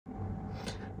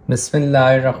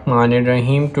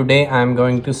Bismillahirrahmanirrahim. Today I am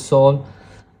going to solve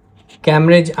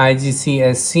Cambridge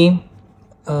Igcse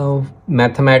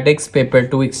Mathematics Paper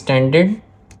 2 Extended.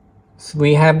 So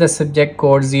we have the subject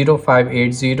code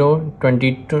 0580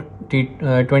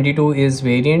 22 is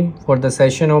variant. For the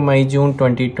session of May-June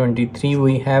 2023,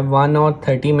 we have 1 hour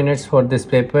 30 minutes for this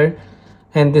paper,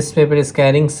 and this paper is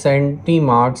carrying 70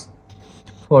 marks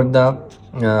for the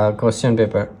question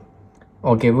paper.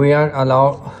 Okay, we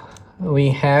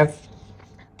have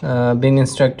been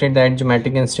instructed that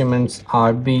geometric instruments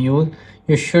are be used.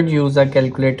 You should use a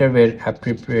calculator where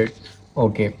appropriate.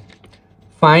 Okay,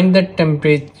 find the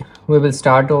temperature. We will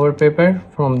start our paper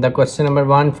from the question number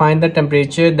 1. Find the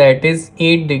temperature that is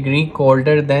 8 degree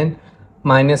colder than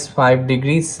minus 5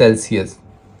 degrees Celsius.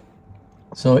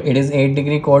 So it is 8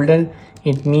 degree colder.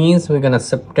 It means we're gonna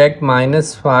subtract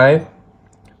minus 5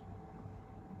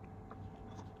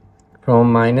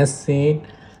 from minus 8.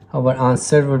 Our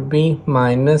answer would be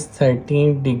minus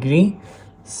 13 degree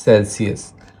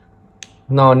Celsius.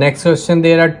 Now next question,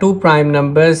 there are two prime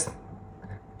numbers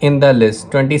in the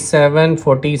list: 27,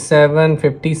 47,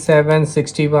 57,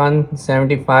 61,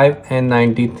 75 and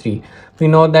 93. We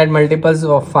know that multiples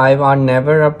of 5 are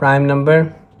never a prime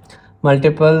number.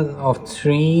 Multiple of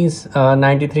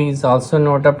 93 is also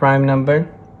not a prime number.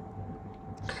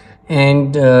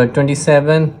 And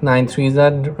 27, 9 3s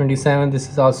are 27, this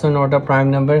is also not a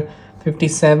prime number.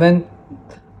 57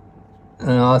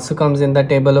 also comes in the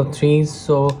table of 3s.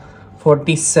 So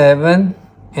 47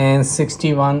 and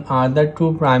 61 are the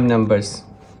two prime numbers.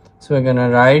 So we're gonna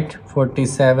write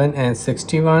 47 and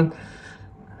 61,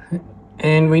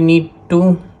 and we need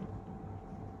to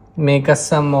make a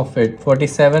sum of it.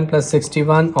 47 plus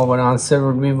 61, our answer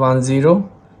would be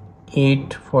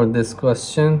 108 for this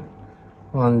question.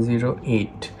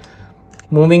 108.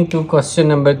 Moving to question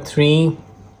number 3.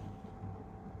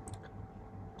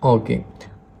 Okay,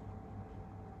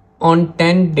 on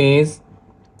 10 days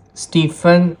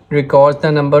Stephen records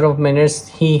the number of minutes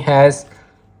he has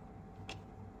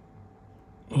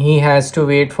to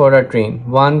wait for a train: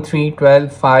 1, 3,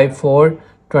 12, 5, 4,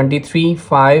 23,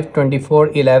 5, 24,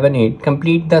 11, 8.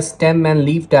 Complete the stem and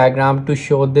leaf diagram to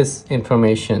show this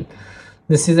information.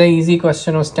 This is an easy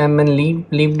question of stem and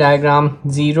leaf diagram.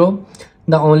 0,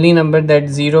 the only number that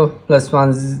 0 plus 1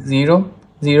 is 0,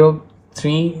 0,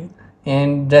 3,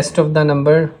 and rest of the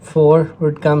number 4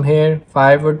 would come here,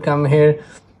 5 would come here,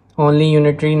 only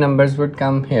unitary numbers would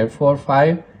come here, 4,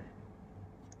 5,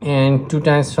 and 2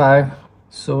 times 5.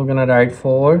 So we're gonna write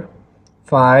 4,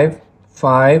 5,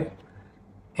 5,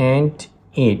 and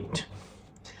 8.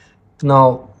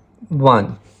 Now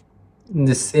 1,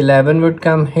 this 11 would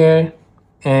come here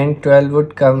and 12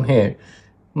 would come here.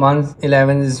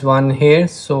 11 is 1 here,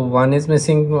 so 1 is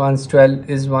missing. 12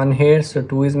 is 1 here, so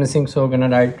 2 is missing, so we're gonna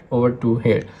write over 2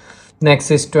 here.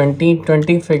 Next is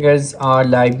 20 figures are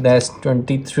like this: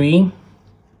 23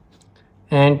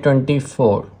 and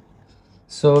 24.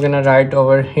 So we're gonna write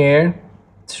over here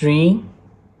 3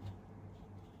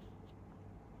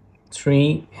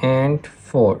 and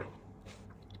 4.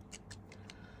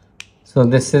 So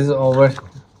this is our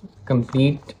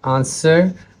complete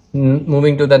answer.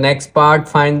 Moving to the next part,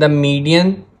 find the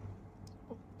median.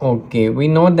 Okay, we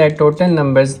know that total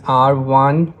numbers are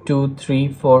 1, 2, 3,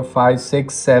 4, 5,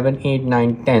 6, 7, 8,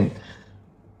 9, 10.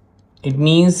 It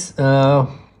means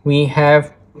we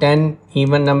have 10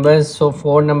 even numbers, so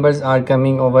 4 numbers are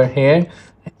coming over here: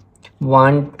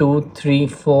 1, 2, 3,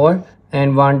 4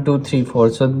 and 1, 2, 3, 4.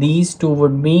 So these two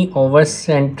would be over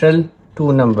central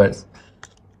two numbers,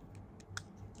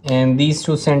 and these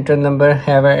two central number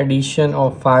have an addition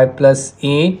of 5 plus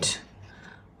 8.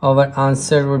 Our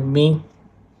answer would be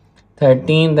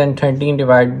 13. Then 13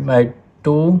 divided by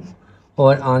 2,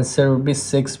 our answer would be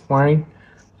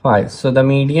 6.5. So the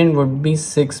median would be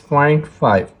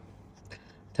 6.5.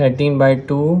 13 by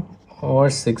 2 or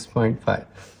 6.5.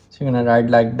 So you're gonna write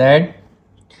like that.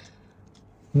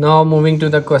 Now moving to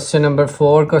the question number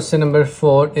 4. Question number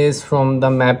 4 is from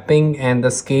the mapping and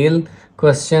the scale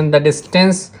question. The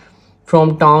distance from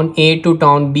town A to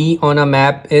town B on a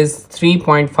map is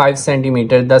 3.5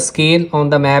 centimeter. The scale on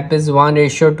the map is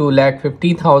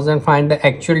 1:250,000. Find the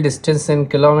actual distance in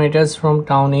kilometers from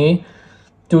town A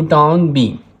to town B.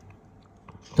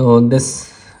 So this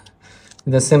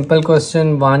is a simple question.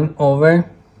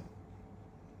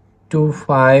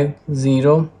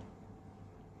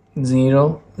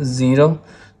 1/250,000.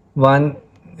 1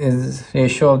 is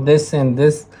ratio of this, and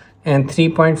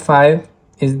 3.5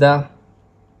 is the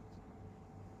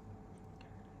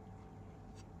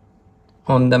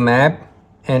on the map,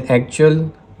 and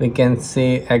actual, we can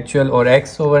say actual or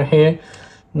x over here.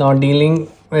 Now dealing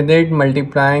with it,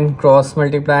 multiplying, cross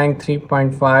multiplying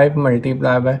 3.5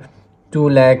 multiplied by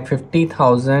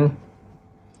 2,50,000.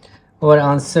 Our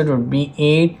answer would be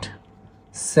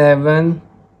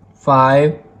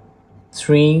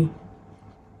 8753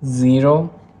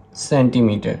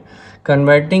 centimeter.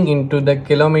 Converting into the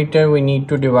kilometer, we need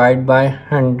to divide by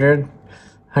 100.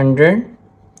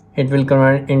 It will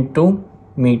convert into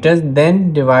meters,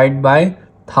 then divide by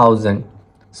 1000,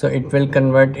 so it will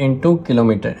convert into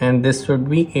kilometer, and this would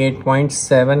be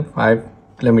 8.75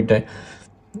 kilometer.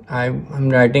 I'm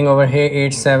writing over here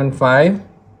 875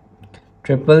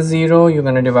 000. You're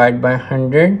gonna divide by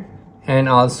 100 and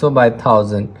also by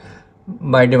 1000.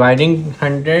 By dividing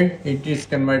 100, it is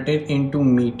converted into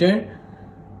meter,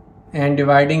 and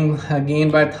dividing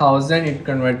again by 1000, it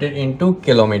converted into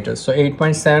kilometers. So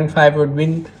 8.75 would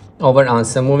be our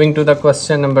answer. Moving to the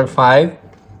question number 5.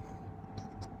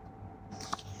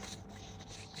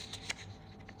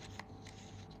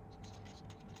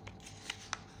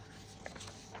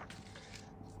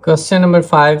 Question number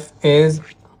 5 is,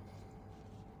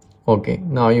 okay,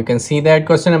 now you can see that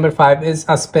question number 5 is,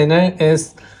 a spinner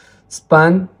is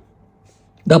spun.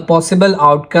 The possible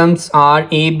outcomes are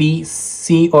A, B,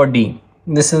 C or D.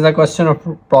 This is the question of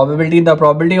probability. The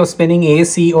probability of spinning A,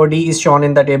 C or D is shown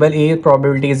in the table. A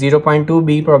probability is 0.2,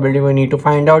 B probability we need to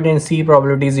find out, and C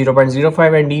probability is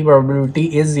 0.05, and D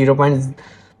probability is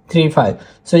 0.35.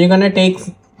 So you're gonna take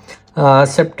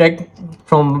subtract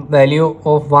from value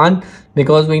of 1,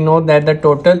 because we know that the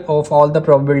total of all the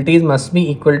probabilities must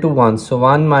be equal to 1. So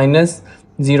 1 minus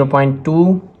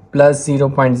 0.2 plus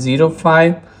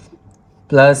 0.05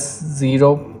 plus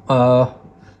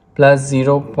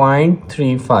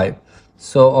 0.35.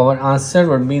 So our answer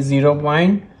would be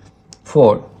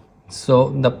 0.4.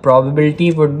 So the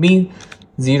probability would be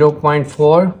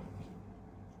 0.4.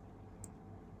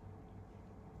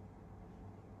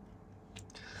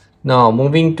 Now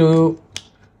moving to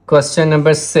question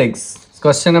number 6.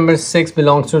 Question number 6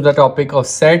 belongs to the topic of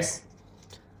sets.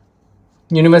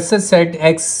 Universal set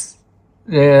X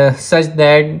such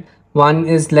that 1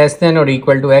 is less than or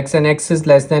equal to X and X is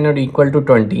less than or equal to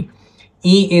 20.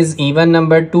 E is even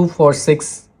number 2, 4,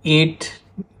 6, 8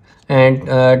 and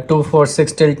 2, 4,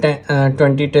 6 till 10,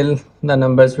 20 till the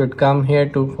numbers would come here,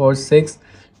 2, 4, 6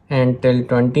 and till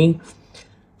 20.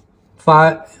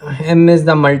 M is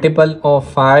the multiple of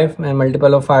 5, and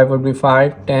multiple of 5 would be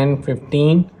 5, 10,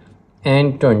 15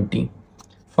 and 20.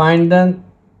 Find the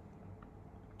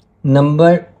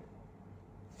number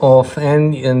of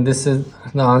n, and this is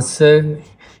the answer.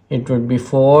 It would be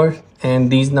 4,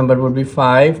 and these number would be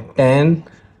 5, 10,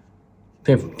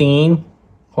 15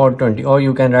 or 20, or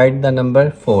you can write the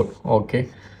number 4. Okay,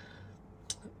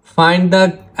 find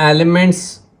the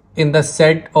elements in the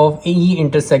set of E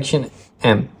intersection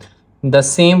M. The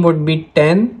same would be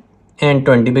 10 and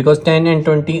 20, because 10 and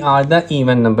 20 are the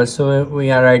even numbers. So we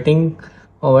are writing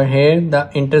over here the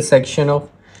intersection of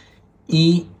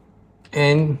E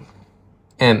and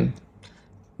M.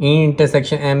 E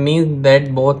intersection M means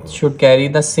that both should carry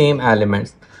the same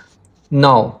elements.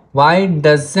 Now, why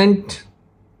doesn't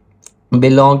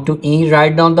belong to E?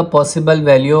 Write down the possible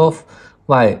value of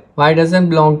Y. Y doesn't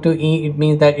belong to E. It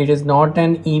means that it is not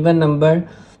an even number,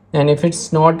 and if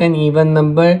it's not an even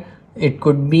number, it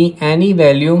could be any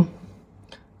value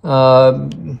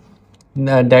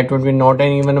that would be not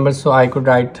an even number. So I could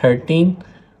write 13,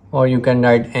 or you can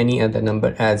write any other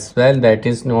number as well that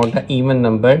is not an even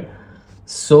number.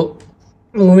 So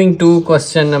moving to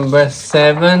question number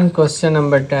 7. Question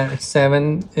number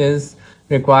 7 is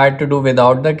required to do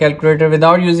without the calculator.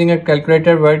 Without using a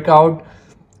calculator, work out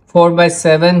 4 by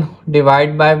 7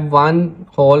 divide by 1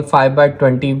 whole 5 by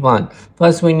 21.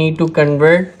 First we need to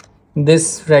convert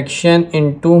this fraction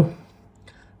into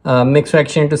mixed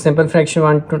fraction into simple fraction.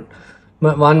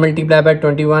 1 multiplied by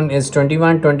 21 is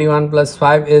 21. 21 plus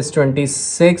 5 is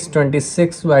 26.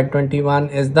 26 by 21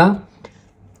 is the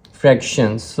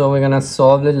fraction. So we're gonna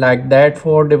solve it like that.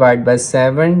 4 divided by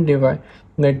 7 divide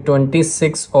by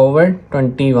 26 over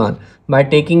 21. By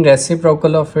taking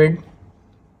reciprocal of it,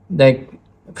 the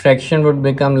fraction would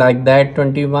become like that,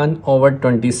 21 over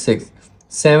 26.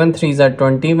 7 3s are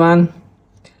 21,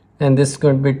 and this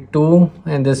could be 2,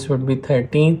 and this would be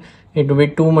 13. It would be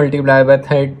 2 multiplied by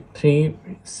 3,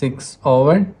 6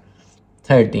 over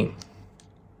 13.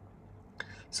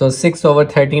 So 6 over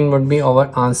 13 would be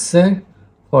our answer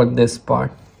for this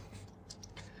part.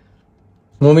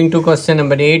 Moving to question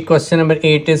number 8. Question number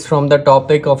 8 is from the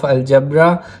topic of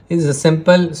algebra. It is a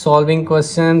simple solving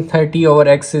question. 30 over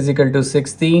x is equal to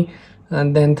 60,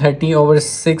 and then 30 over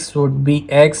 6 would be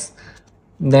x,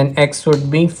 then x would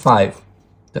be 5.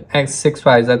 So x 6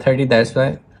 5s are 30, that's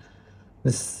why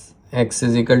this x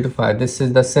is equal to 5. This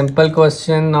is the simple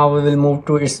question. Now we will move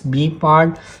to its b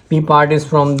part. B part is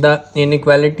from the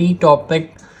inequality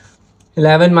topic.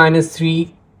 11 minus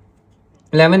 3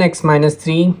 11x minus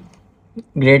 3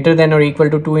 greater than or equal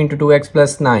to 2 into 2x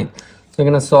plus 9. So we're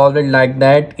gonna solve it like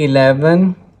that.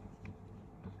 11,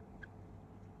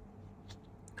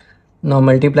 now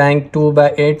multiplying 2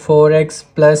 by 8, 4x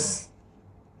plus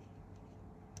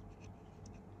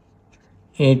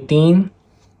 18,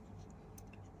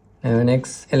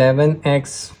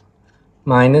 11x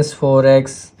minus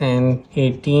 4x and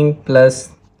 18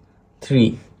 plus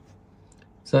 3.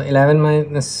 So 11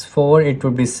 minus 4, it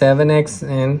would be 7x,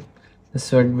 and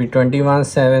this would be 21.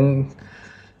 7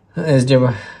 is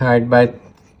divided by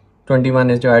 21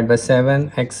 is divided by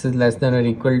 7. X is less than or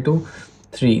equal to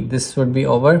 3. This would be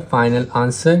our final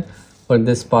answer for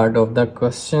this part of the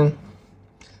question.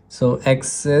 So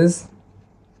x is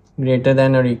greater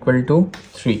than or equal to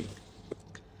 3.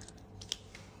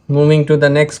 Moving to the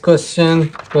next question,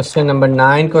 question number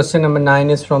 9. Question number 9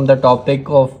 is from the topic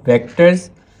of vectors.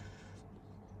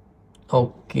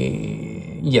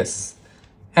 Okay, yes.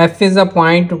 F is a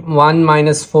point 1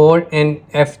 minus 4 and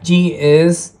FG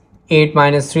is 8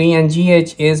 minus 3 and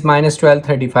GH is minus 12,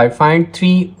 35. Find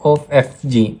 3 of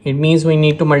FG. It means we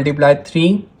need to multiply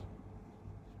 3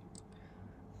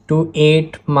 to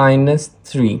 8 minus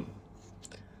 3.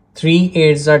 3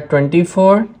 8s are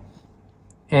 24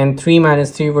 and 3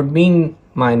 minus 3 would be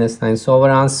minus 9. So our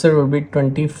answer would be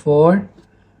 24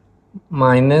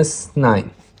 minus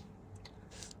 9.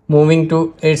 Moving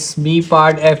to its B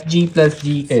part, FG plus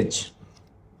GH.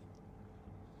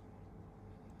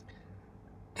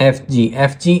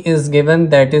 FG is given,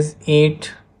 that is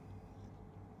 8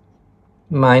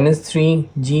 minus 3.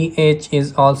 GH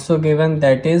is also given,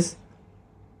 that is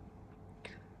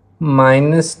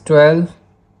minus 12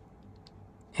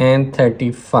 and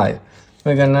 35.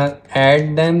 We're gonna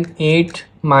add them. 8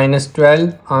 minus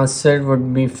 12, answer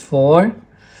would be 4,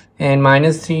 and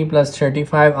minus 3 plus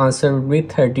 35, answer would be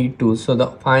 32. So the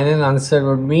final answer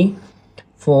would be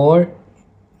 4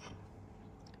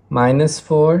 minus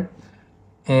 4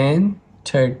 and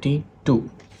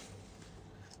 32.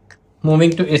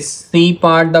 Moving to its C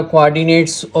part, the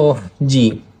coordinates of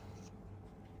G.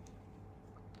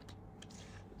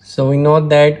 So we know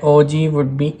that OG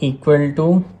would be equal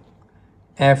to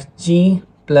FG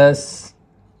plus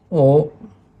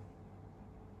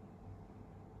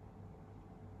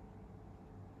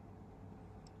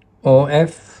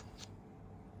OF,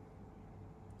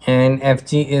 and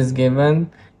FG is given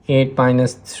 8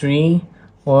 minus 3,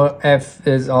 or F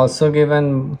is also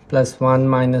given plus 1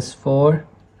 minus 4.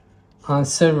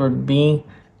 Answer would be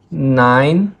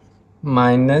 9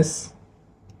 minus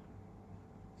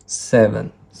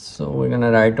 7. So we're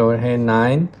gonna write over here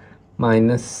 9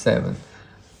 minus 7.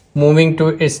 Moving to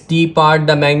its D part,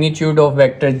 the magnitude of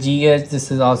vector GH.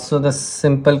 This is also the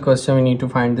simple question. We need to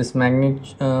find this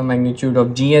magnitude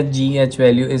of GH. GH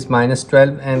value is minus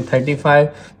 12 and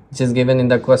 35, which is given in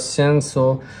the question.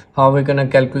 So how we're gonna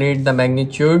calculate the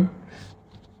magnitude?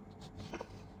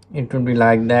 It would be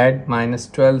like that: minus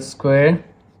 12 square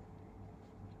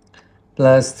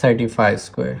plus 35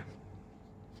 square,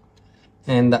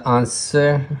 and the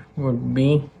answer would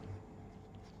be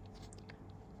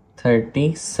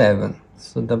 37.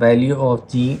 So the value of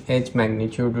GH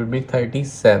magnitude would be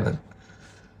 37.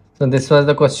 So this was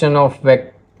the question of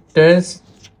vectors.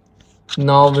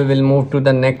 Now we will move to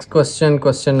the next question,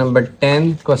 question number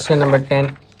 10. Question number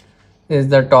 10 is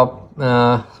the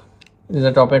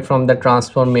topic from the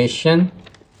transformation.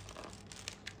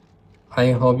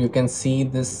 I hope you can see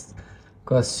this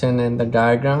question and the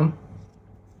diagram.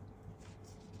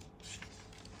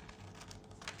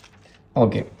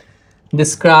 Okay.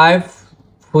 Describe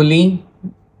fully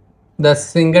the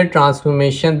single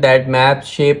transformation that maps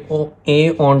shape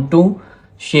A onto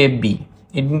shape B.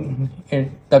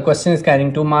 The question is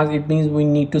carrying 2 marks. It means we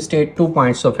need to state 2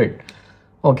 points of it.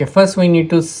 Okay, first we need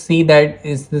to see that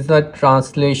is this a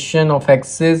translation of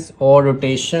axis or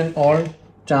rotation or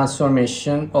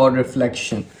transformation or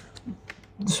reflection.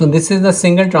 So this is the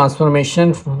single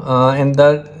transformation, and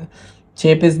the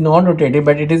shape is not rotated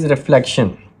but it is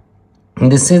reflection.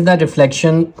 This is the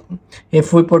reflection.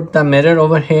 If we put the mirror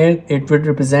over here, it would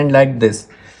represent like this.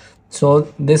 So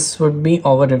this would be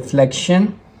our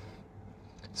reflection.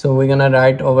 So we're gonna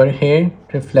write over here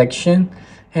reflection,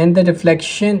 and the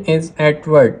reflection is at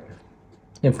what?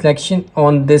 Reflection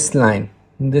on this line.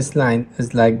 This line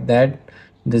is like that.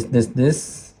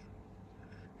 This,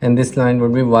 and this line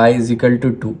would be y is equal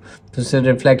to 2. So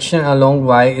reflection along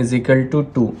y is equal to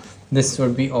 2. This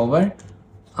would be our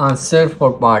answer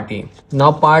for part A.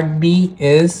 Now part B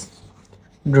is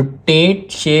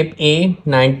rotate shape A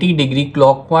 90°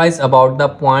 clockwise about the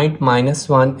point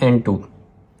 -1 and 2.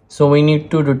 So we need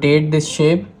to rotate this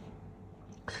shape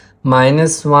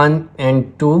 -1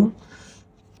 and 2.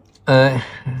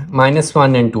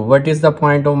 -1 and 2. What is the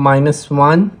point of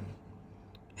 -1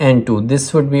 and 2?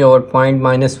 This would be our point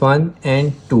 -1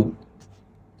 and 2.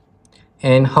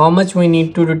 And how much we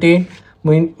need to rotate?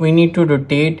 We need to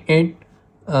rotate it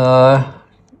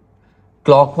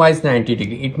clockwise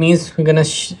 90°. It means we're gonna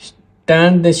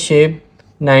turn the shape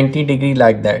 90°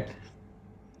 like that.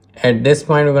 At this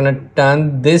point we're gonna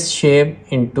turn this shape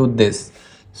into this.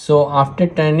 So after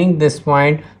turning this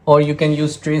point, or you can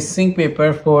use tracing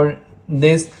paper for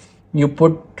this, you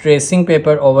put tracing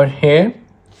paper over here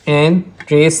and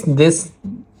trace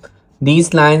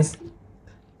these lines,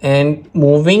 and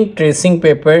moving tracing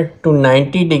paper to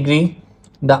 90°,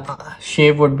 the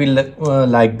shape would be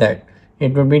like that.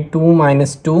 It would be 2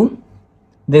 minus 2,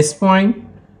 this point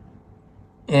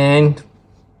and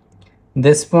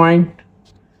this point,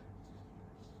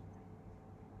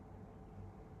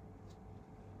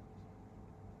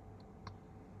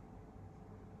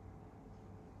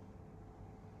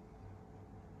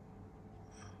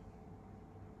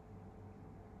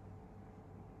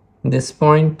 this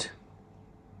point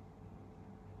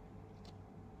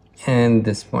and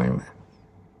this point.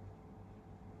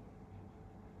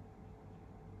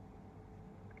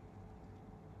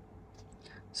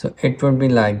 So it would be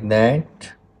like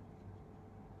that.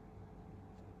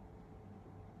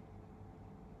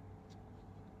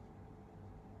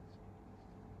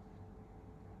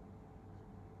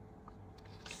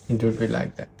 It would be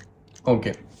like that.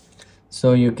 Okay,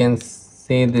 so you can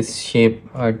say this shape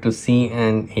to C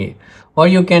and A, or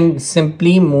you can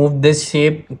simply move this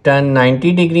shape, turn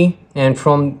 90°, and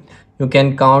from you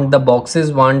can count the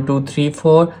boxes 1 2 3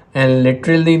 4, and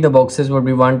literally the boxes would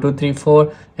be 1 2 3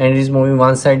 4, and it is moving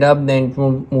one side up, then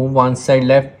move one side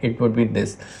left, it would be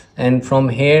this. And from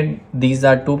here, these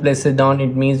are 2 places down.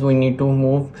 It means we need to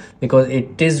move, because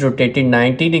it is rotated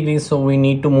 90°, so we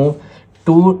need to move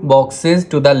 2 boxes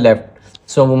to the left.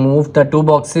 So we move the 2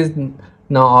 boxes.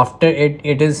 Now after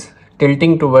it is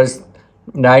tilting towards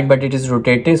right, but it is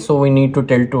rotated, so we need to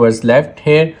tilt towards left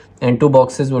here, and 2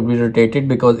 boxes would be rotated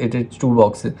because it is 2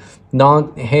 boxes.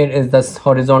 Now here is the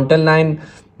horizontal line,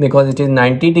 because it is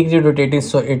 90° rotated,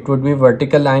 so it would be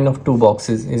vertical line of 2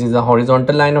 boxes. It is a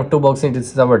horizontal line of 2 boxes,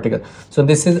 this is a vertical. So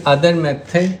this is other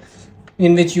method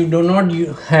in which you do not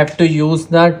have to use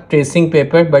the tracing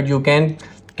paper, but you can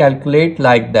calculate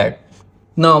like that.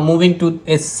 Now moving to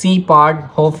a C part,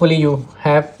 hopefully you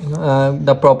have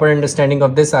the proper understanding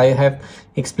of this. I have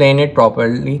explained it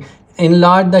properly.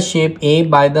 Enlarge the shape A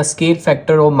by the scale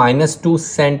factor of -2,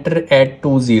 center at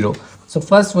 2 0. So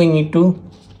first we need to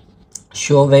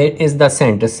show where is the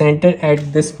center. Center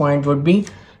at this point would be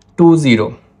 2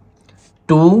 0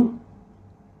 2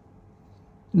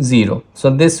 0. So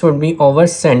this would be our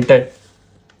center.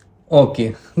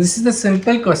 Okay, this is the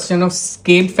simple question of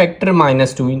scale factor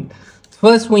 -2.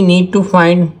 First we need to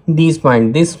find these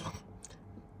points. This,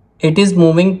 it is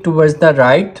moving towards the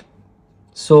right,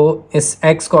 so its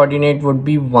x coordinate would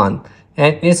be 1,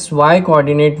 and its y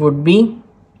coordinate would be,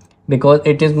 because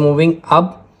it is moving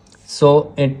up, so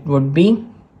it would be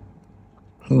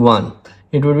 1.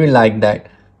 It would be like that.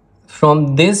 From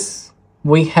this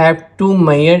we have to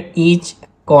measure each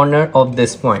corner of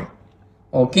this point.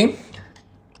 Okay,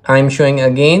 I am showing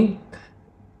again.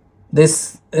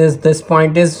 This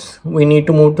point is, we need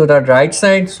to move to the right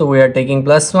side, so we are taking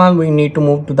 +1. We need to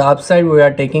move to the upside, we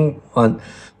are taking 1.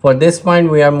 For this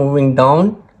point we are moving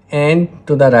down and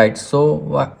to the right, so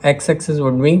x-axis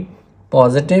would be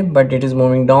positive, but it is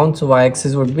moving down, so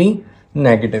y-axis would be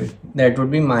negative. That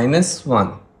would be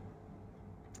 -1.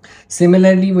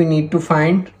 Similarly, we need to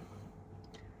find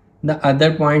the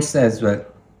other points as well.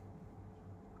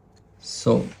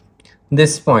 So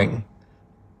this point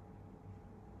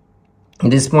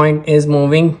is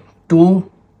moving 2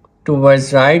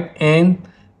 towards right, and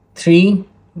 3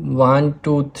 1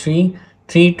 2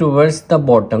 3 towards the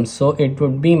bottom, so it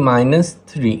would be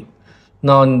 -3.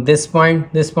 Now this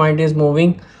point is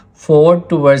moving 4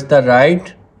 towards the right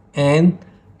and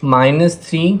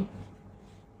 -3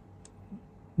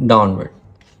 downward.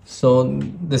 So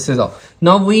this is all.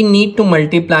 Now we need to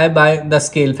multiply by the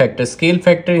scale factor. Scale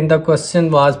factor in the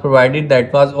question was provided,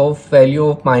 that was of value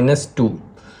of -2.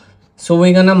 So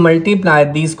we're gonna multiply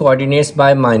these coordinates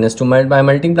by -2. By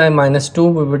multiplying -2,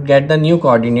 we would get the new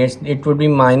coordinates. It would be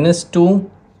 -2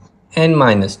 and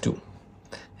 -2,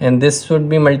 and this would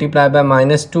be multiplied by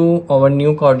 -2. Our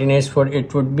new coordinates for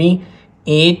it would be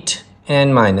 8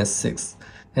 and -6,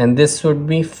 and this would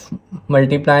be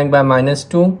multiplying by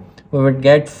 -2. we would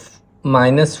get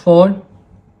 -4.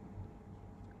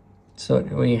 So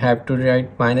we have to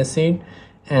write -8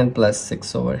 and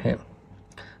 +6 over here.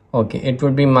 Okay, it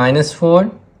would be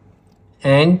 -4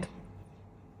 and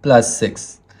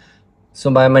 +6.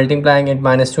 So by multiplying it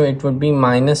 -2, it would be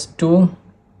 -2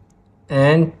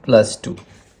 and +2.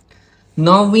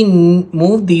 Now we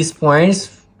move these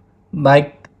points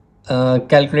by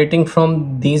calculating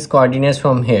from these coordinates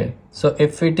from here. So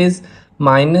if it is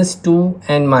 -2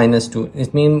 and -2,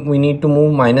 it means we need to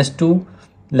move -2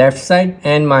 left side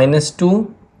and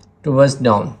 -2 towards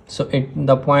down. So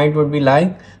the point would be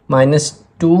like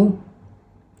 -2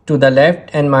 to the left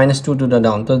and -2 to the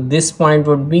down. So this point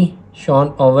would be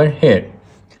shown over here.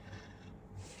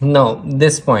 Now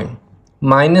this point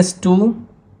 -2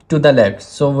 to the left,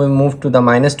 so we move to the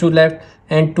 -2 left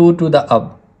and 2 to the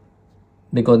up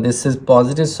because this is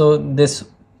positive. So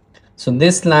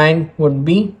this line would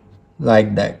be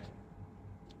like that.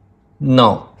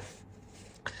 Now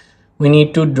we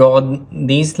need to draw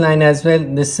these line as well.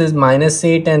 This is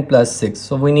 -8 and +6,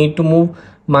 so we need to move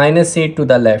 -8 to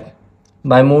the left.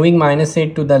 By moving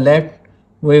 -8 to the left,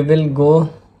 we will go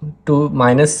to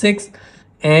 -6,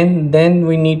 and then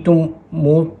we need to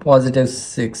move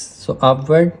 +6, so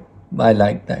upward by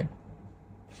like that.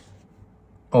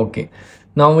 Okay,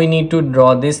 now we need to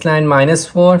draw this line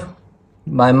 -4.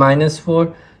 By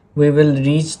 -4 we will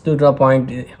reach to the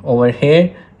point over here,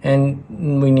 and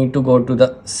we need to go to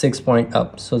the 6 point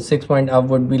up. So 6 point up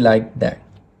would be like that.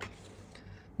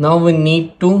 Now we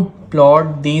need to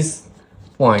plot these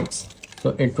points,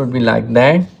 so it would be like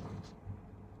that.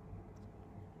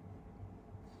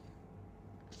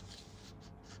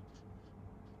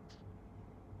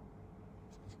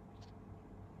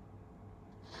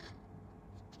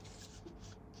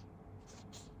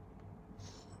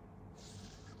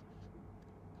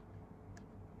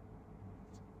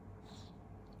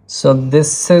 So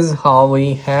this is how we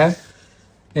have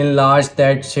enlarged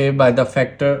that shape by the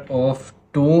factor of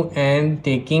 2 and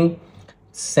taking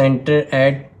center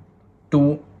at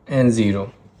 2 and 0.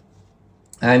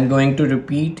 I am going to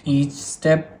repeat each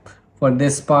step for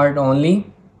this part only.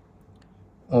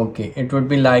 Okay, it would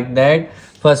be like that.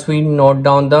 First we note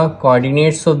down the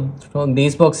coordinates. So from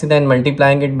these boxes, then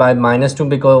multiplying it by -2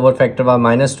 because our factor was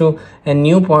 -2, and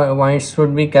new points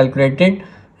should be calculated,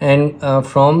 and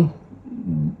from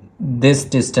this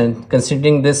distance,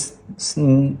 considering this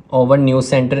over new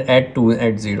center at 2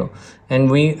 at 0,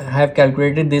 and we have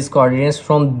calculated these coordinates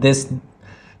from this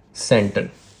center.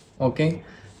 Okay,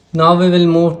 now we will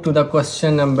move to the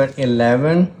question number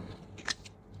 11.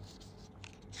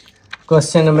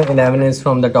 Question number 11 is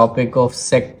from the topic of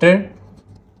sector.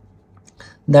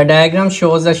 The diagram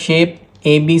shows a shape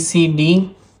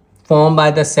ABCD formed by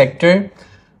the sector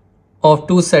of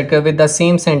two circles with the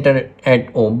same center at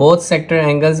O. Both sector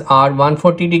angles are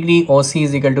 140 degree. OC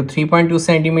is equal to 3.2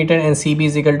 centimeter and CB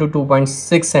is equal to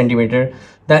 2.6 centimeter.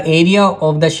 The area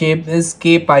of the shape is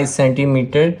k pi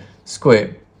centimeter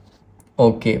square.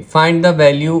 Okay, find the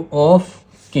value of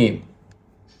k.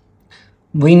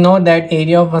 We know that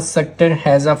area of a sector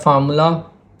has a formula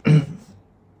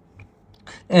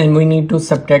and we need to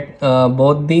subtract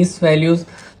both these values.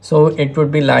 So it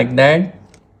would be like that.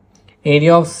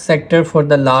 Area of sector for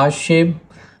the large shape,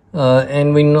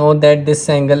 and we know that this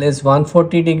angle is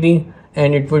 140 degree,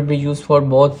 and it would be used for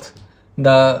both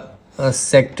the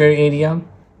sector area,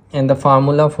 and the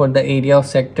formula for the area of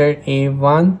sector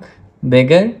A1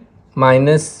 bigger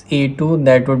minus A2,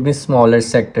 that would be smaller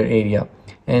sector area.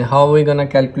 And how are we gonna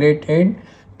calculate it?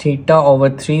 Theta over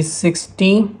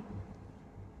 360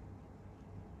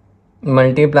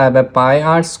 multiplied by pi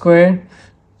r square.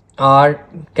 R,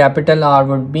 capital R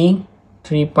would be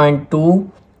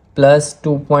 3.2 plus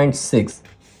 2.6,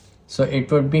 so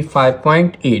it would be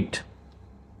 5.8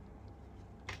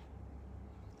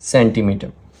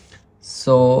 centimeter.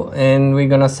 So, and we're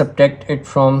gonna subtract it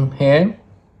from here.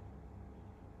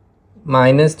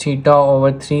 Minus theta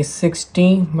over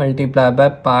 360 multiplied by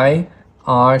pi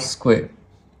r square.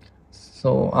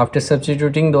 So after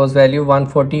substituting those value,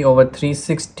 140 over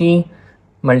 360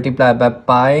 multiplied by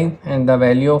pi, and the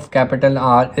value of capital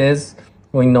R is,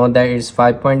 we know that it's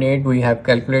 5.8. We have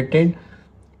calculated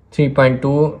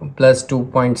 3.2 plus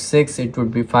 2.6, it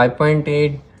would be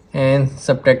 5.8, and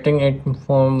subtracting it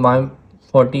from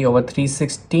 140 over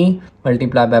 360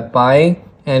 multiplied by pi,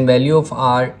 and value of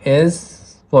R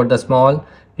is, for the small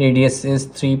radius, is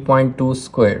 3.2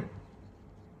 square.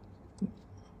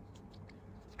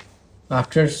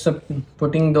 After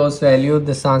putting those values,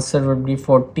 this answer would be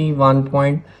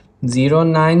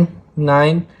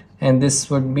 41.099, and this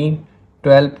would be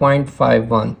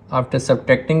 12.51. After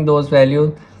subtracting those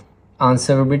values,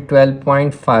 answer will be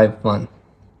 12.51.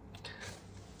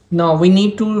 Now we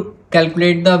need to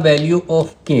calculate the value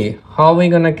of k. How are we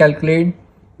gonna calculate?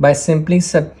 By simply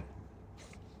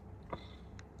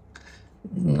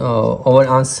our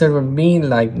answer would be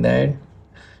like that,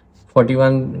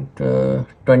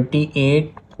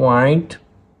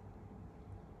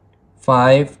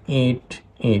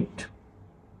 28.588.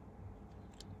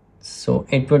 So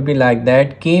it would be like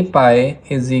that, k pi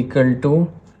is equal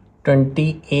to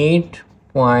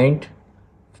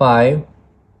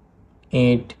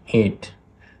 28.588,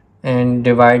 and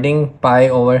dividing pi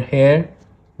over here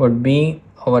would be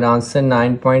our answer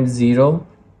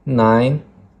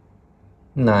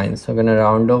 9.099. So I'm gonna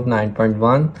round off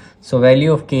 9.1. So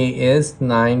value of k is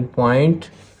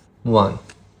 9.1.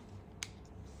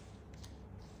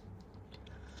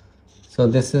 So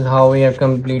this is how we have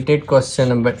completed question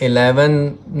number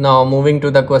 11. Now moving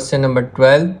to the question number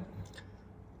 12.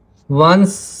 One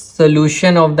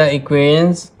solution of the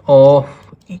equations of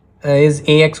is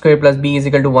ax square plus b is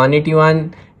equal to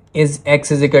 181 is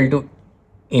x is equal to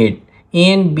 8.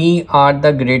 A and b are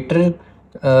the greater,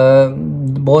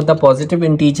 both the positive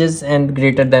integers and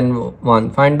greater than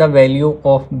 1. Find the value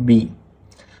of b.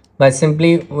 By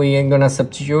simply we are gonna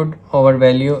substitute our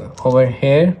value over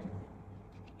here.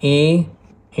 A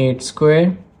 8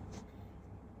 square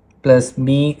plus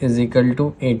b is equal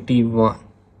to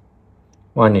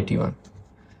 181.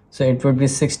 So it would be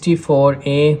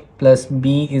 64a plus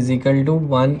b is equal to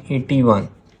 181.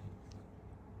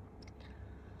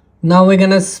 Now we're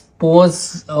gonna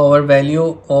suppose our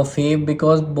value of a,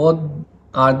 because both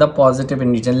are the positive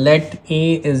integer. Let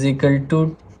a is equal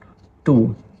to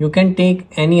 2. You can take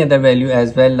any other value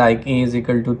as well, like a is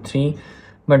equal to 3,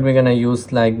 but we're gonna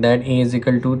use like that. A is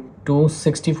equal to 2.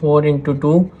 64 into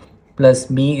 2 plus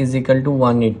b is equal to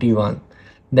 181.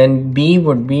 Then b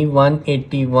would be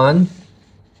 181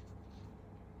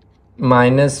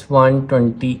 minus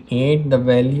 128. The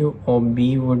value of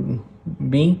b would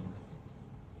be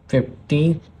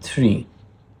 53.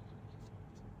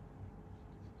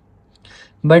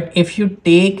 But if you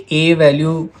take a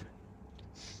value,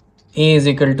 a is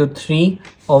equal to 3,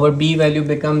 our b value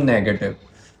become negative.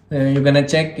 You're gonna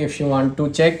check if you want to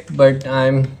check, but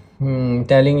I'm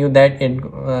telling you that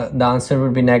the answer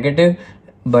would be negative,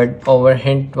 but our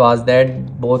hint was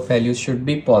that both values should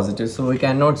be positive, so we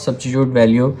cannot substitute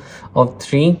value of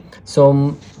 3.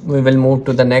 So we will move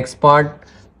to the next part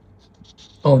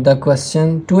of the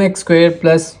question. 2x square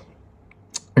plus,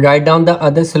 write down the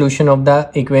other solution of the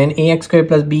equation ax square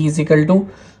plus b is equal to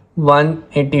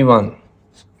 181.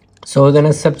 So we're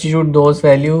gonna substitute those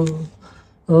values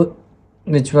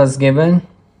which was given.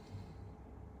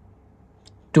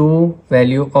 2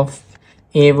 value of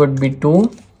a would be 2,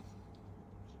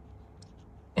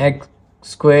 x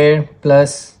square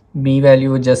plus b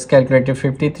value just calculated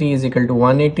 53 is equal to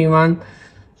 181.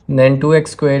 Then 2x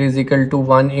square is equal to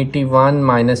 181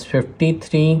 minus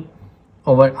 53.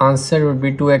 Our answer would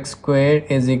be 2x square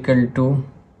is equal to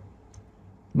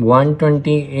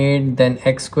 128. Then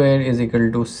x square is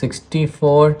equal to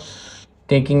 64.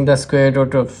 Taking the square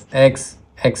root of x,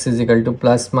 x is equal to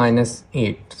plus minus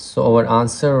 8. So our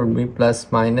answer would be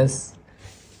plus minus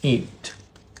 8.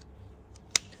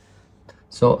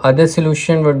 So other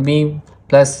solution would be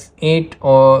plus 8,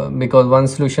 or because one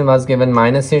solution was given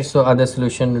minus 8, so other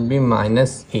solution would be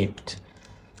minus 8.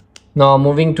 Now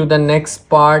moving to the next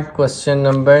part, question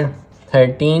number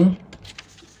 13.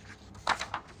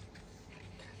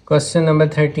 Question number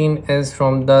 13 is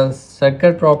from the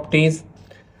circle properties.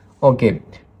 Okay,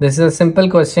 this is a simple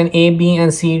question. A, B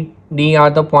and C, D are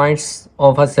the points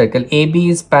of a circle. AB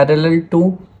is parallel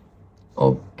to,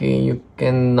 okay, you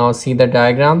can now see the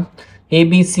diagram. A,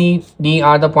 B, C, D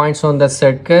are the points on the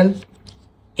circle.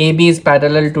 AB is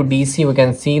parallel to DC, we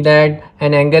can see that,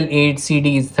 and angle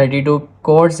ACD is 32.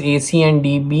 Chords AC and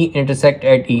DB intersect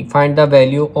at E. Find the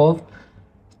value of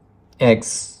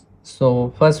X.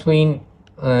 So first we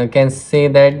can say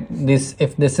that this,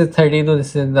 if this is 32,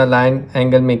 this is the line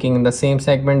angle making in the same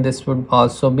segment, this would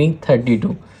also be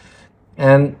 32.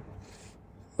 And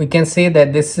we can say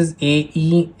that this is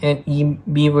AE and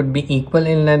EB would be equal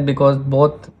in length because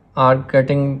both are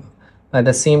cutting by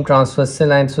the same transversal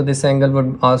line, so this angle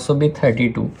would also be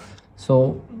 32.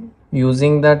 So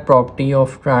using that property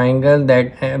of triangle,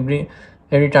 that every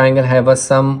triangle have a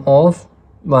sum of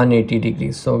 180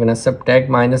 degrees, so we're gonna subtract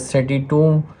minus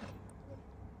 32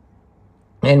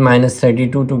 and minus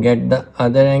 32 to get the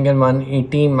other angle.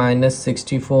 180 minus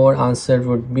 64, answer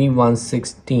would be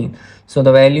 116. So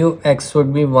the value X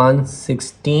would be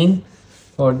 116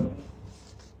 for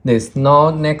this.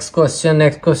 Now next question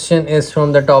is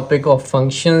from the topic of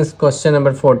functions. Question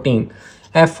number 14.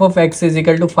 f of x is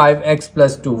equal to 5x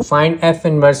plus 2. Find f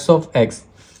inverse of x.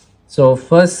 So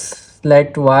first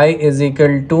let y is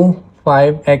equal to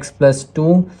 5x plus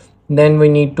 2. Then we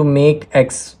need to make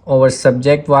x our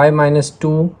subject. Y minus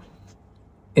 2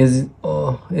 is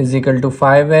equal to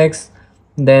 5x.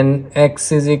 Then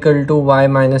x is equal to y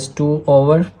minus 2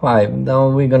 over 5. Now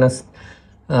we're gonna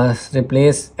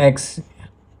replace x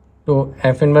to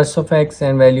f inverse of x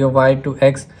and value of y to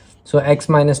x. So x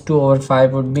minus 2 over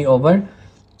 5 would be our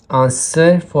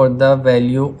answer for the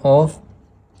value of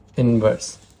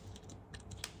inverse.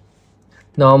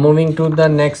 Now moving to the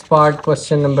next part,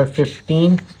 question number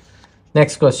 15.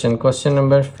 Next question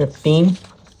number 15.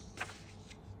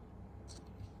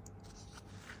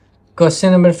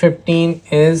 Question number 15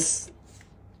 is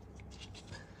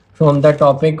from the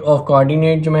topic of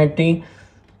coordinate geometry.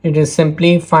 It is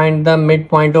simply find the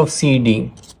midpoint of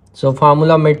CD. So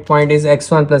formula midpoint is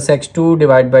x1 plus x2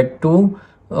 divided by 2,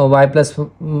 y plus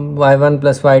y1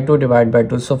 plus y2 divided by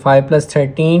 2. So 5 plus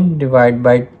 13 divided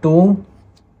by 2.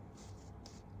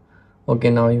 Okay,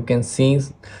 now you can see,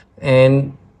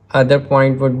 and other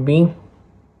point would be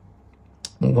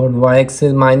what yx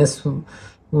is minus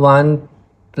 1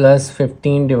 plus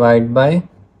 15 divided by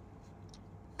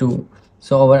 2.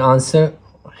 So our answer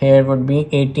here would be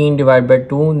 18 divided by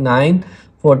 2, 9,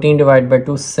 14 divided by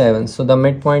 2, 7. So the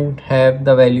midpoint have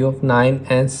the value of 9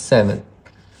 and 7.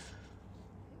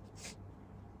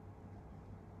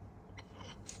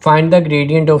 Find the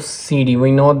gradient of CD.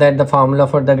 We know that the formula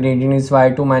for the gradient is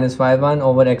y2 minus y1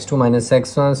 over x2 minus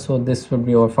x1. So this would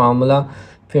be our formula.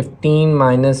 15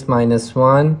 minus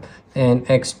 1 and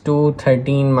x2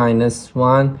 13 minus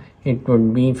 1. It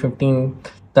would be 15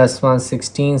 plus 1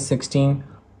 16, 16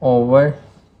 over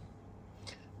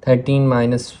 13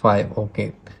 minus 5.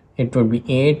 Okay, it would be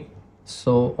 8.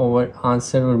 So our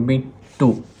answer would be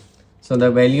 2. So the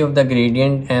value of the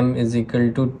gradient m is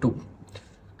equal to 2.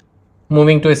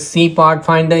 Moving to a C part,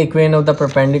 find the equation of the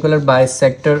perpendicular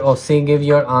bisector of C. Give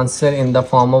your answer in the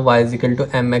form of y is equal to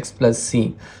mx plus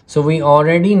c. So we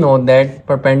already know that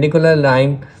perpendicular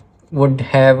line would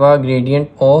have a gradient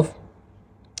of,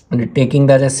 taking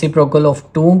the reciprocal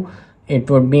of 2, it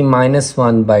would be minus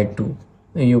 1 by 2.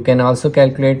 You can also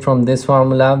calculate from this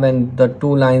formula, when the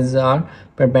two lines are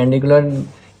perpendicular,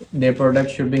 their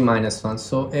product should be minus 1.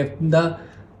 So if the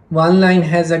one line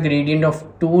has a gradient of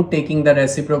 2, taking the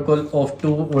reciprocal of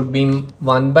 2 would be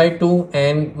 1 by 2,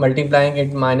 and multiplying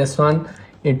it minus 1,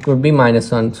 it would be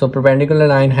minus 1. So perpendicular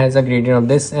line has a gradient of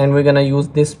this, and we're gonna use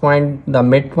this point, the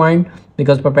midpoint,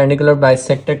 because perpendicular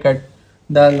bisector cut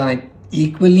the line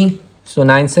equally. So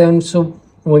 9 7. So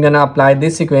we're gonna apply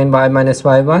this equation, y minus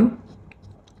y1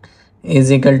 is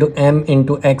equal to m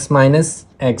into x minus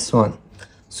x1.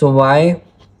 So y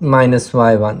minus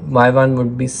y1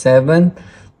 would be 7,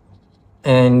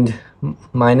 and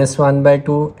minus 1 by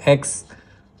 2 x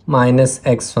minus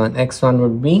x1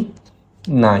 would be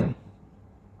 9.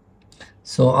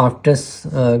 So after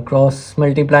cross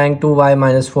multiplying 2y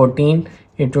minus 14,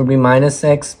 it would be minus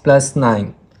x plus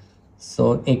 9.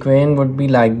 So equation would be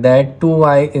like that.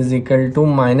 2y is equal to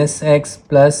minus x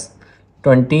plus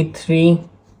 23.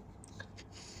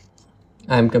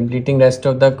 I am completing rest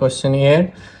of the question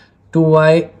here.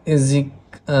 2y is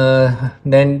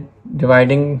then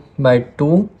dividing by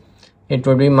 2, it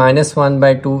would be minus 1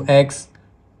 by 2x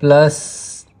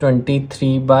plus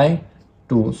 23 by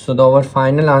 2. So our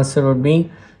final answer would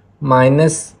be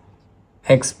minus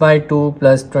x by 2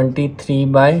 plus 23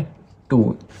 by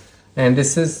 2. And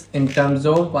this is in terms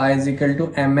of y is equal to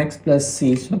mx plus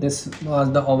c. So this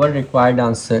was our required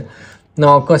answer.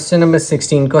 Now question number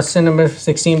 16. Question number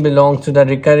 16 belongs to the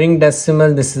recurring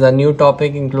decimal. This is a new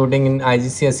topic including in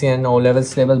IGCSE and O-level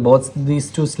syllabus, both these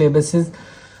two syllabuses.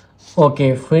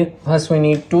 Okay, first we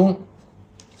need to,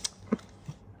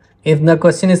 if the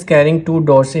question is carrying two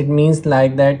dots, it means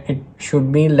like that it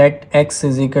should be let x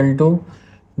is equal to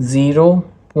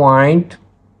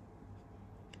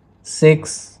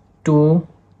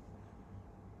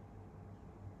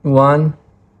 0.621,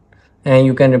 and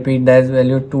you can repeat that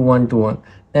value 2121.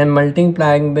 Then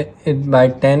multiplying it by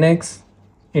 10x,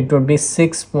 it would be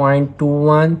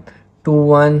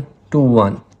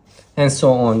 6.212121, and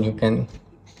so on. You can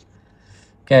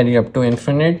carry up to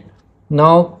infinite.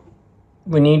 Now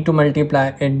we need to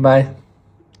multiply it by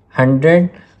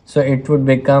 100, so it would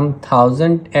become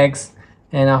 1000x,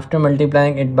 and after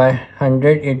multiplying it by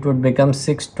 100, it would become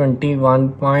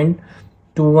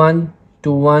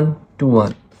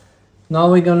 621.212121. Now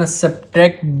we're gonna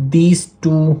subtract these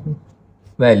two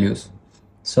values.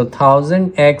 So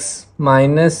 1000x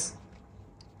minus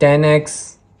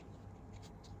 10x,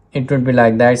 it would be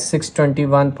like that.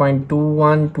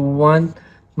 621.2121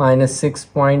 minus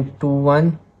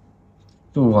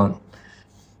 6.2121.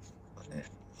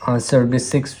 Answer would be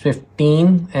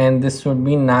 615, and this would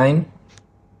be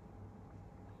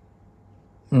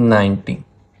 990.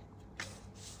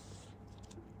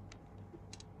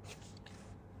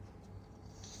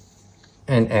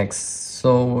 And x.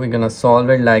 So we're gonna solve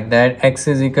it like that. X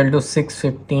is equal to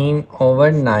 615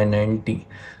 over 990.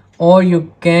 Or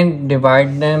you can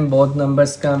divide them, both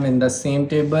numbers come in the same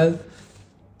table,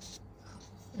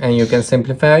 and you can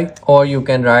simplify, or you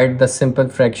can write the simple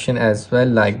fraction as well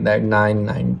like that,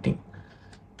 990.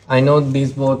 I know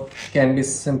these both can be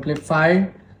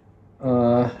simplified,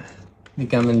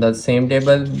 become in the same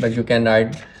table, but you can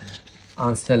write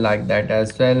answer like that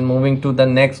as well. Moving to the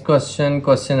next question,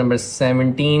 question number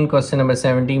 17. Question number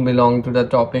 17 belongs to the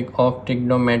topic of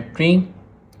trigonometry.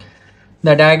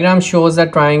 The diagram shows a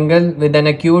triangle with an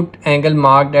acute angle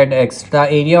marked at x. The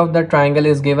area of the triangle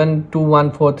is given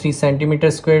 2143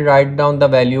 centimeter square. Write down the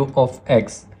value of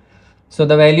x. So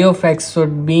the value of x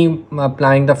should be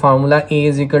applying the formula a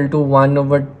is equal to 1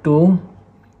 over 2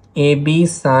 ab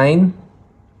sine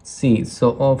c.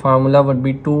 So our formula would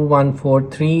be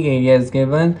 2143. Area is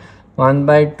given 1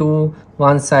 by 2.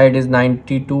 One side is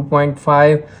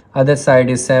 92.5, other side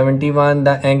is 71.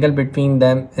 The angle between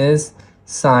them is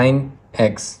sine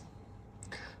x.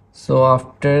 So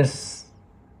after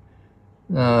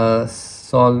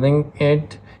solving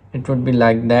it, it would be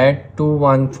like that: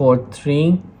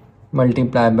 2143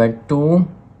 multiplied by 2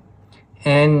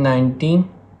 and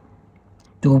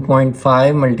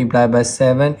 92.5 multiplied by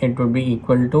 7, it would be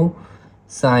equal to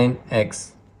sine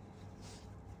x.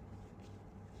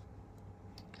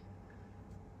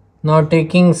 Now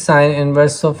taking sine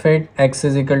inverse of it, x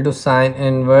is equal to sine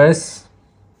inverse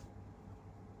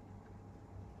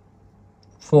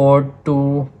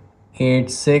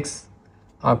 4286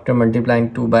 after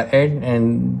multiplying 2 by 8,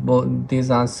 and both these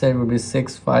answer will be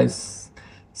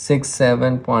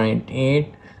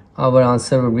 6567.8. Our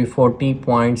answer will be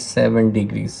 40.7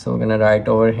 degrees. So we're gonna write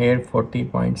over here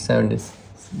 40.7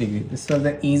 degrees. This was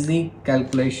the easy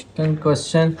calculation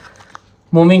question.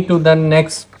 Moving to the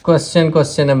next question,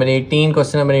 question number 18.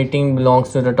 Question number 18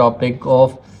 belongs to the topic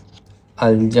of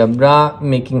algebra,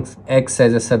 making x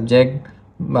as a subject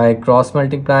by cross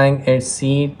multiplying it.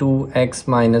 C 2x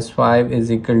minus 5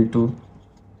 is equal to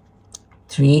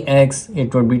 3x.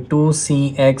 It would be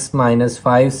 2cx minus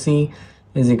 5c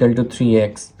is equal to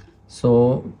 3x.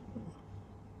 So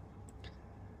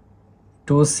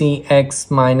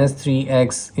 2cx minus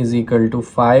 3x is equal to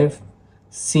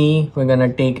 5c. We're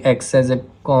gonna take x as a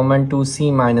common.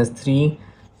 2c minus 3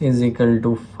 is equal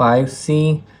to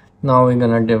 5c. Now we're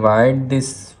gonna divide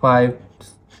this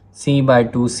 5c by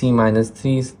 2c minus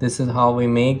 3. This is how we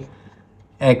make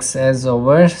x as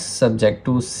our subject.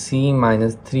 2c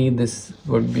minus 3, this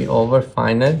would be our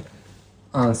final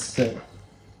answer.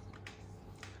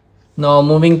 Now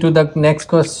moving to the next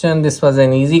question. This was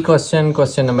an easy question,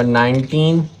 question number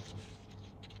 19.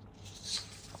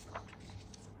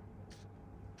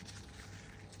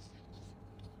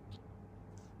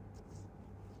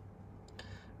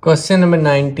 Question number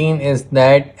 19 is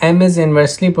that m is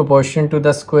inversely proportional to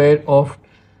the square of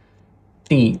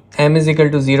t. M is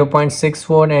equal to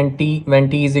 0.64 and t when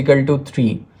t is equal to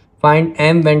 3. Find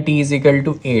m when t is equal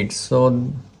to 8. So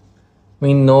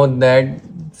we know that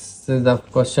this is the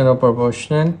question of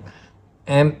proportional.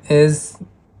 M is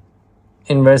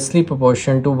inversely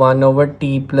proportional to 1 over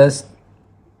t plus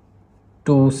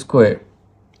 2 square.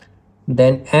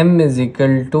 Then m is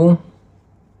equal to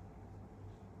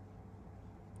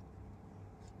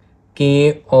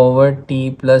k over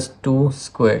t plus 2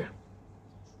 square.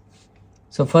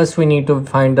 So first we need to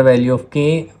find the value of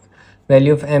k.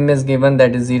 Value of m is given,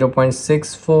 that is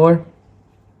 0.64,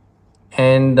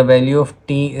 and the value of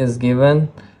t is given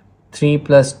 3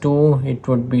 plus 2, it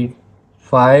would be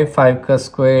 5. 5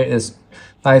 square is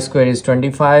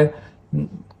 25.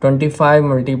 25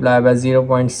 multiplied by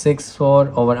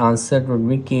 0.64, our answer would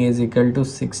be k is equal to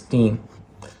 16.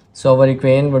 So our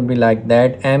equation would be like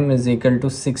that: m is equal to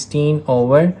 16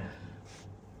 over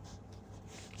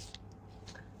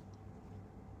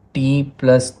t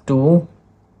plus 2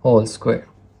 whole square.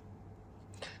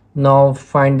 Now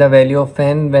find the value of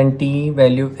n when t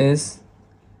value is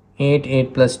 8.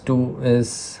 8 plus 2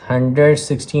 is 100.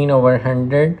 16 over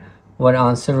 100, our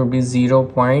answer would be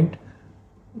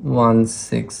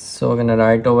 0.16. So we're gonna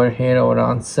write over here our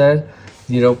answer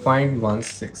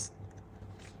 0.16.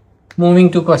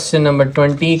 Moving to question number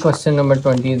 20. Question number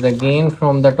 20 is again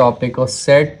from the topic of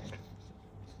set.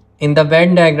 In the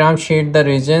Venn diagram, shade the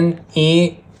region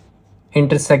A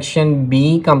intersection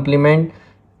B complement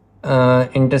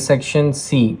intersection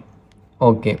C.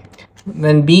 Okay.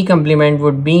 When B complement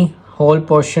would be whole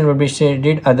portion would be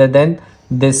shaded other than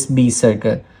this B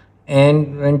circle.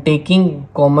 And when taking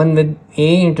common with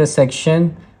A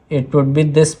intersection, it would be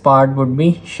this part would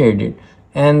be shaded.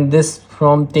 And this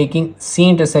from taking C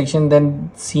intersection, then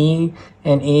C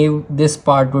and A, this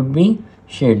part would be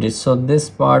shaded. So this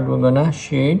part we're gonna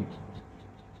shade.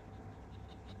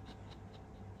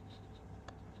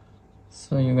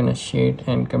 So you're gonna shade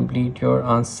and complete your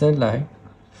answer like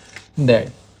that.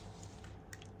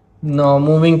 Now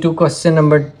moving to question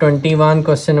number 21.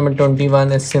 Question number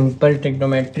 21 is simple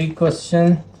trigonometry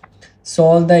question.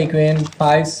 Solve the equation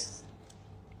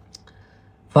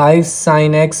 5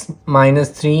 sine x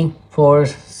minus 3 for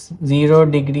 0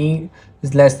 degree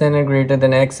is less than or greater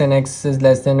than x and x is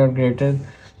less than or greater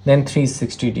than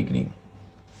 360 degree.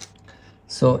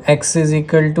 So x is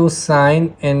equal to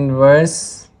sine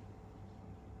inverse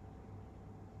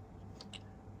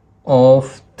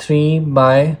of 3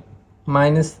 by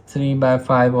minus 3 by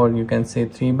 5, or you can say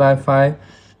 3 by 5.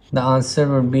 The answer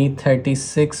would be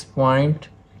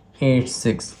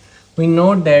 36.86. We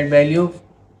know that value of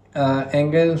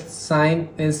angle sine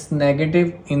is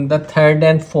negative in the third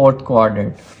and fourth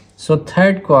quadrant. So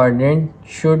third quadrant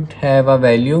should have a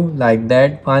value like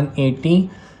that, 180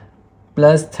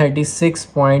 plus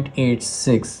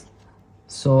 36.86.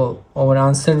 So our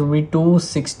answer will be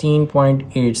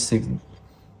 216.86.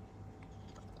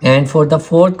 And for the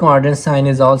fourth quadrant, sine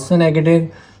is also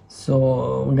negative.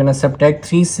 So we're gonna subtract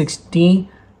 360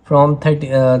 from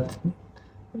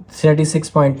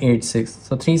 36.86.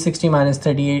 So 360 minus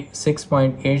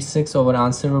 36.86, our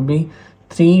answer will be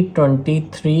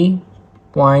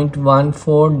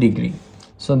 323.14 degree.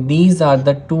 So these are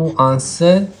the two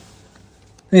answers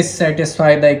which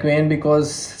satisfy the equation,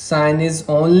 because sine is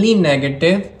only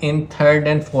negative in third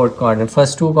and fourth quadrant.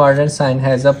 First two quadrants, sine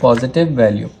has a positive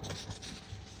value.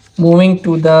 Moving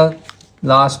to the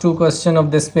last two questions of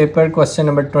this paper, question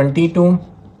number 22.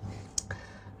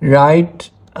 Write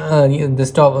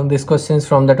this question is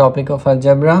from the topic of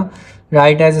algebra.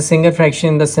 Write as a single fraction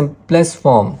in the simplest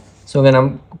form. So we're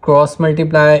gonna cross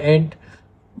multiply it.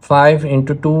 5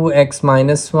 into 2x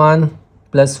minus 1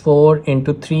 plus 4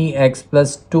 into 3x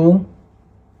plus 2.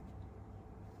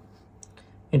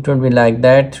 It would be like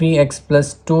that, 3x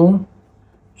plus 2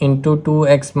 into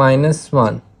 2x minus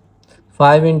 1.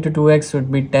 5 into 2x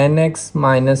would be 10x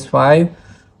minus 5.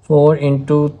 4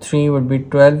 into 3 would be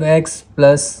 12x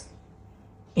plus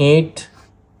 8.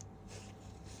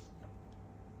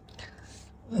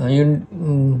 You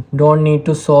don't need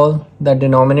to solve the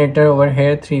denominator over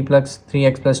here.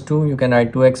 3x plus 2, you can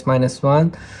write 2x minus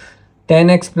 1.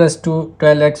 10x plus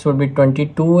 12x would be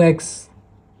 22x,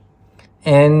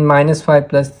 and minus 5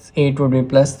 plus 8 would be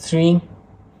plus 3.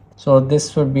 So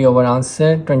this would be our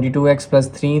answer, 22x plus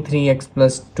 3, 3x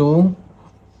plus 2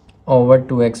 over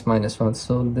 2x minus 1.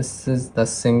 So this is the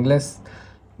singlest.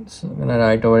 So I'm gonna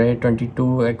write over here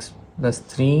 22x plus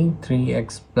 3,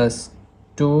 3x plus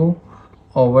 2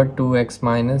 over 2x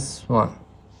minus 1.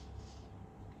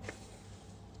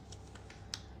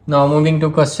 Now moving to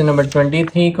question number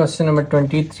 23. Question number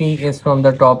 23 is from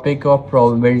the topic of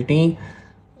probability.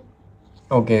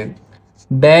 Okay,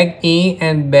 bag A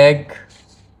and bag,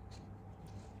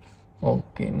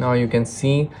 okay, now you can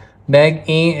see bag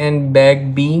A and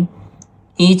bag B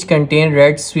each contain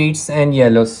red sweets and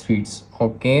yellow sweets.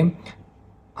 Okay,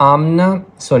 Anna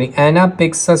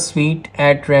picks a sweet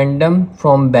at random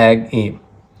from bag A.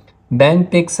 Ben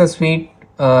picks a sweet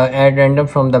at random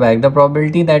from the bag. The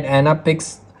probability that Anna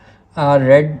picks a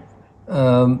red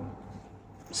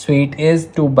sweet is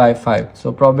 2 by 5.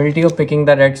 So probability of picking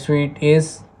the red sweet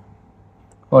is,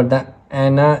 for the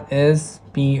Anna is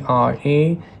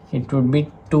PRA, it would be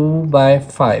 2 by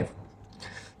 5.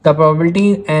 The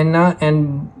probability Anna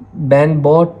and Ben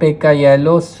both pick a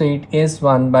yellow sweet is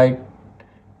 1 by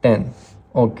 10.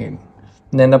 Okay,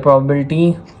 then the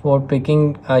probability for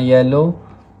picking a yellow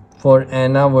for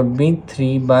Anna would be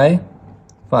 3 by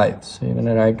 5. So you're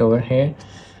gonna write over here,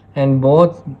 and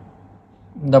both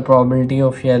the probability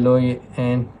of yellow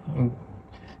and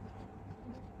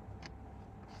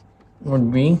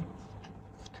would be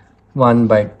 1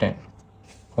 by 10.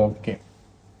 Okay,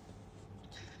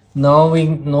 now we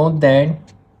know that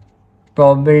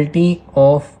probability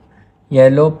of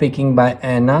yellow picking by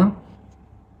Anna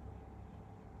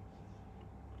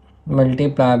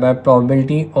multiply by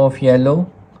probability of yellow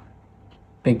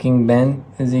picking Ben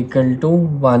is equal to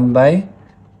 1 by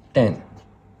 10.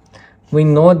 We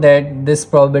know that this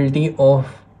probability of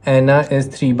Anna is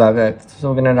 3 by 5. So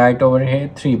we're gonna write over here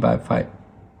 3 by 5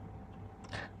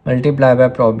 multiply by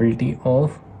probability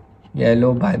of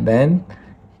yellow by Ben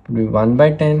would be 1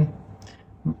 by 10.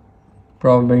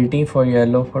 probability for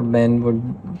yellow for Ben would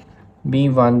be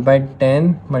 1 by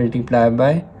 10 multiplied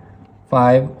by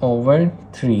 5 over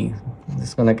 3. This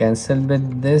is gonna cancel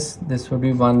with this. This would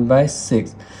be 1 by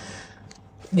 6.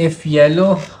 If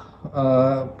yellow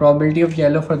probability of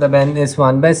yellow for the Ben is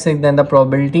 1 by 6, then the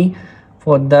probability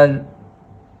for the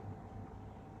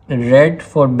red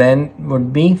for Ben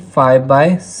would be 5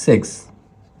 by 6.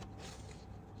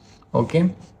 Okay,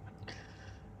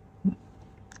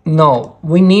 now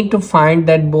we need to find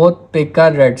that both pick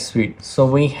a red sweet. So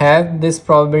we have this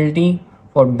probability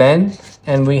for Ben,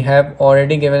 and we have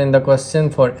already given in the question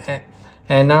for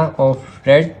Anna of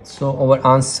red. So our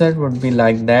answer would be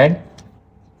like that.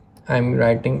 I'm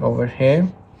writing over here.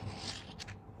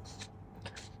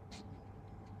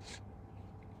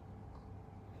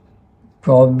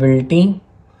 Probability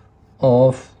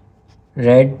of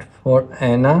red for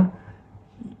Anna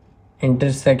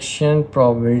intersection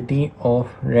probability of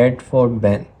red for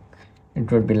Ben.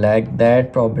 It would be like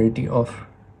that. Probability of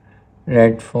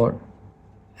red for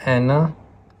Anna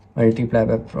multiplied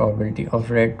by probability of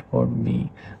red for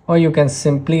B. Or you can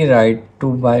simply write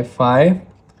 2 by 5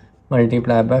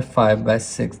 multiplied by 5 by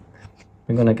 6.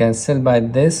 We're gonna cancel by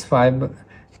this 5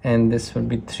 and this would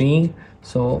be 3.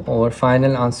 So our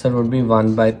final answer would be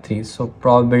 1 by 3. So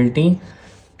probability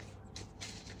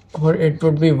or it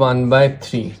would be 1 by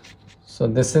 3. So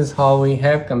this is how we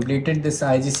have completed this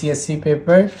IGCSE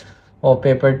paper or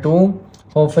paper 2.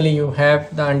 Hopefully you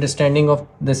have the understanding of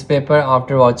this paper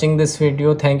after watching this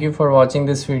video. Thank you for watching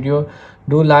this video.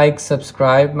 Do like,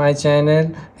 subscribe my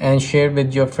channel and share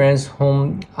with your friends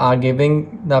whom are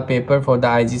giving the paper for the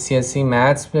IGCSE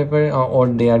maths paper or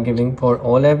they are giving for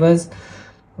O levels.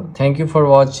 Thank you for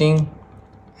watching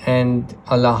and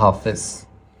Allah Hafiz.